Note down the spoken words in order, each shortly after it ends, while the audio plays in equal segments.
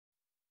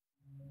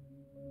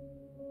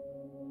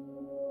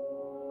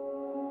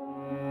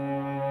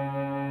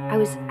I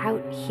was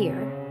out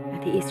here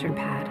at the eastern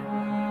pad.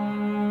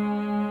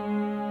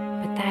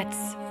 But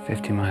that's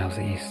 50 miles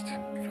east.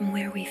 From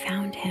where we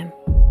found him.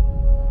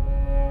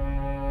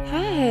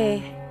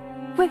 Hey.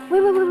 Wait.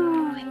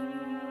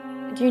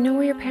 Do you know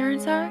where your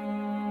parents are?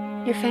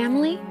 Your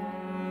family?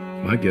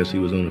 I guess he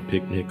was on a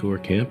picnic or a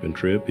camping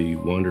trip. He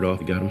wandered off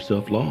and got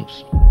himself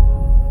lost.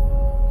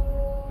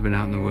 Been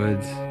out in the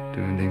woods,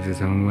 doing things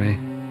his own way.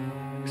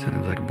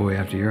 Sounds like a boy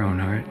after your own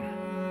heart.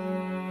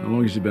 How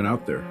long has he been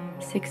out there?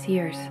 6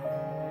 years.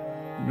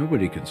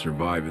 Nobody can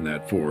survive in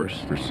that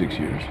forest for 6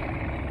 years.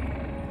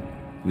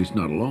 At least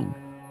not alone.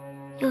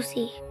 You'll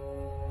see.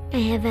 I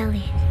have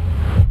Elliot.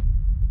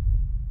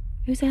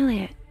 Who's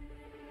Elliot?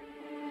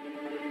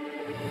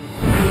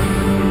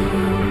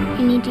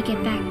 I need to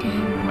get back to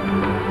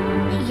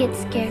him. He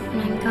gets scared when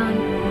I'm gone.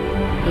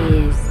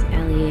 Is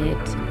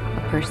Elliot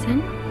a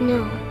person?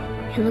 No,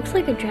 he looks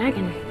like a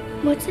dragon.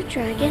 What's a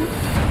dragon?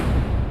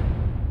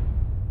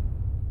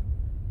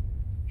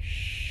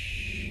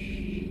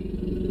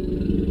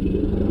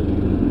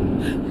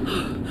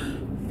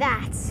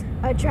 That's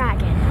a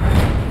dragon.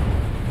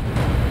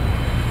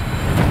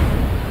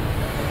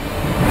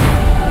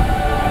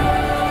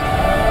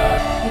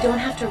 You don't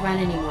have to run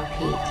anymore,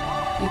 Pete.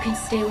 You can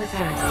stay with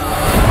us.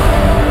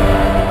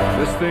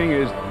 This thing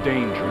is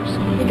dangerous.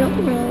 I don't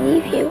want to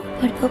leave you,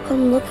 but he'll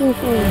come looking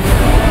for you.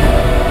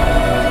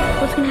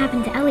 What's going to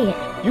happen to Elliot?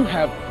 You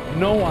have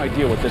no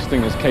idea what this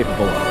thing is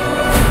capable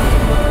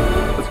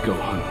of. Let's go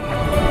hunt.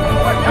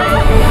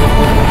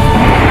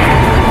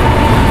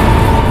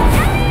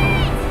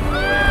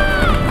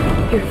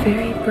 You're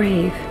very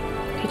brave.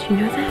 Did you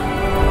know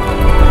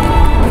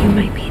that? You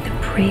might be the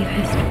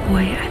bravest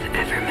boy I've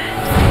ever met.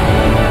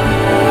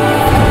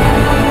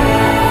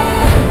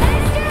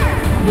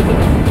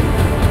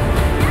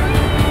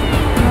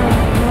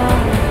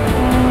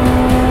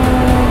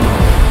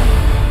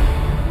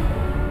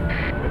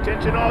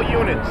 Attention all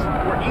units.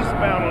 We're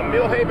eastbound on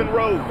Millhaven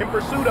Road in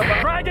pursuit of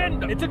a...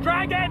 Dragon! It's a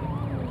dragon!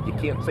 You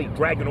can't say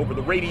dragon over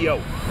the radio.